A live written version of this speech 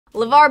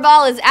LaVar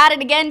Ball is at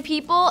it again,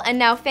 people, and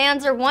now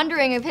fans are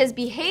wondering if his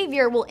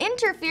behavior will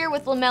interfere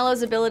with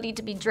LaMelo's ability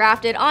to be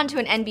drafted onto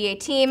an NBA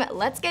team.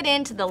 Let's get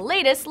into the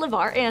latest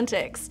LaVar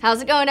antics.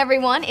 How's it going,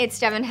 everyone? It's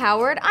Devin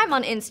Howard. I'm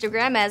on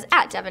Instagram as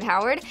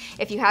 @DevinHoward.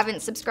 If you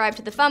haven't subscribed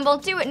to the Fumble,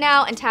 do it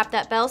now and tap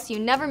that bell so you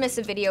never miss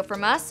a video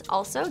from us.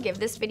 Also, give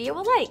this video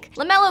a like.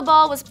 LaMelo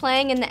Ball was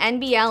playing in the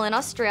NBL in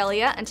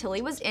Australia until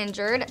he was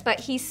injured,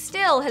 but he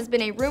still has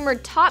been a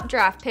rumored top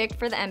draft pick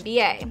for the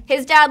NBA.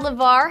 His dad,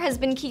 LaVar, has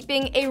been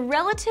keeping a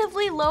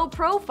relatively low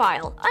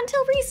profile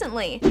until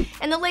recently.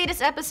 In the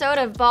latest episode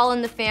of Ball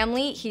and the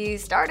Family, he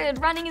started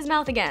running his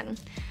mouth again.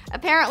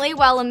 Apparently,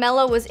 while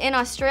LaMelo was in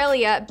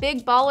Australia,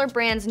 Big Baller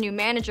Brand's new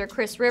manager,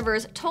 Chris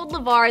Rivers, told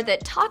LaVar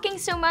that talking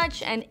so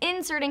much and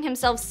inserting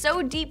himself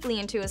so deeply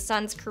into his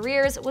son's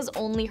careers was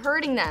only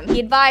hurting them.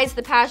 He advised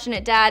the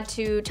passionate dad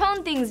to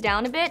tone things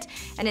down a bit,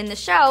 and in the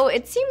show,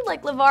 it seemed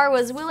like LaVar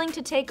was willing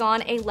to take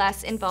on a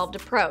less involved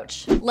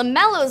approach.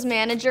 LaMelo's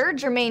manager,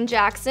 Jermaine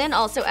Jackson,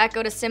 also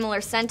echoed a similar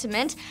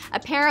sentiment.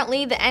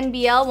 Apparently, the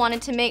NBL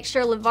wanted to make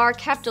sure LaVar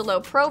kept a low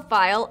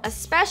profile,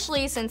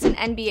 especially since an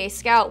NBA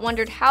scout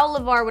wondered how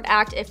LaVar would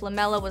act if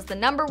LaMelo was the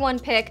 #1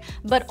 pick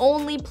but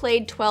only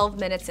played 12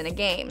 minutes in a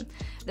game.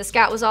 The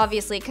scout was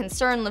obviously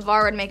concerned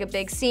LaVar would make a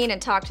big scene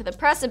and talk to the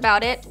press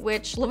about it,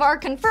 which LaVar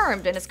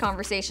confirmed in his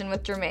conversation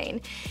with Jermaine.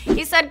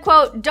 He said,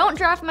 quote, "Don't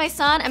draft my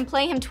son and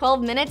play him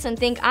 12 minutes and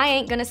think I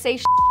ain't gonna say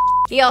shit."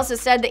 He also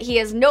said that he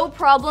has no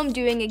problem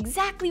doing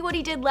exactly what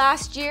he did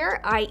last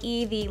year,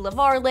 i.e. the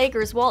LaVar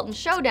Lakers-Walton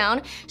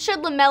showdown,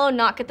 should LaMelo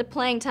not get the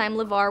playing time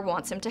LaVar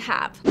wants him to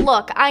have.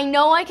 Look, I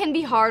know I can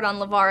be hard on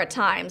LaVar at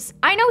times.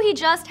 I know he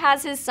just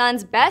has his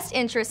son's best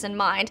interests in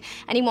mind,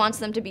 and he wants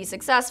them to be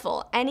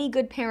successful. Any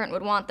good parent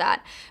would want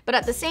that. But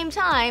at the same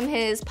time,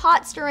 his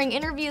pot-stirring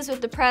interviews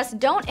with the press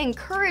don't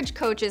encourage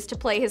coaches to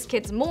play his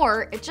kids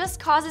more, it just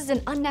causes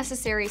an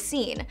unnecessary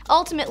scene.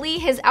 Ultimately,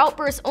 his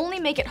outbursts only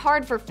make it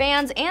hard for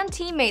fans and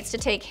teammates to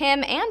take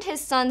him and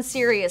his son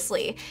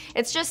seriously.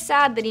 It's just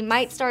sad that he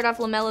might start off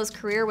LaMelo's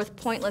career with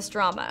pointless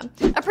drama.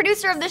 A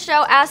producer of the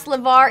show asked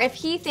LaVar if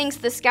he thinks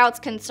the scout's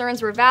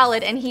concerns were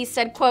valid, and he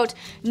said, quote,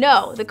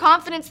 "No, the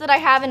confidence that I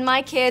have in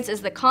my kids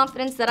is the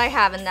confidence that I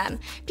have in them.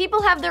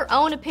 People have their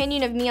own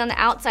opinion of me on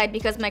the outside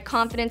because my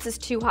confidence is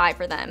too high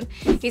for them."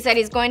 He said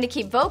he's going to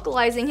keep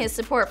vocalizing his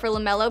support for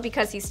LaMelo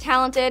because he's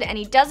talented, and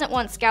he doesn't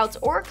want scouts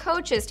or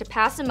coaches to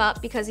pass him up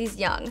because he's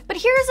young. But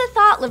here's a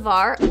thought,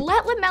 LaVar.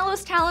 Let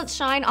LaMelo's talent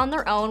shine on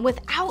their own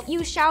without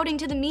you shouting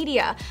to the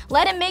media.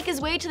 Let him make his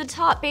way to the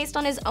top based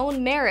on his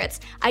own merits.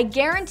 I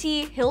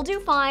guarantee he'll do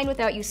fine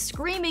without you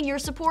screaming your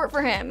support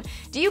for him.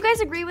 Do you guys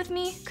agree with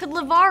me? Could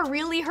LaVar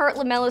really hurt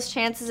LaMelo's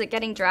chances at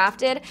getting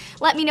drafted?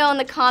 Let me know in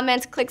the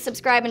comments, click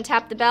subscribe and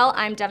tap the bell.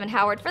 I'm Devin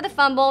Howard for The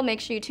Fumble.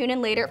 Make sure you tune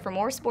in later for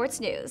more sports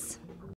news.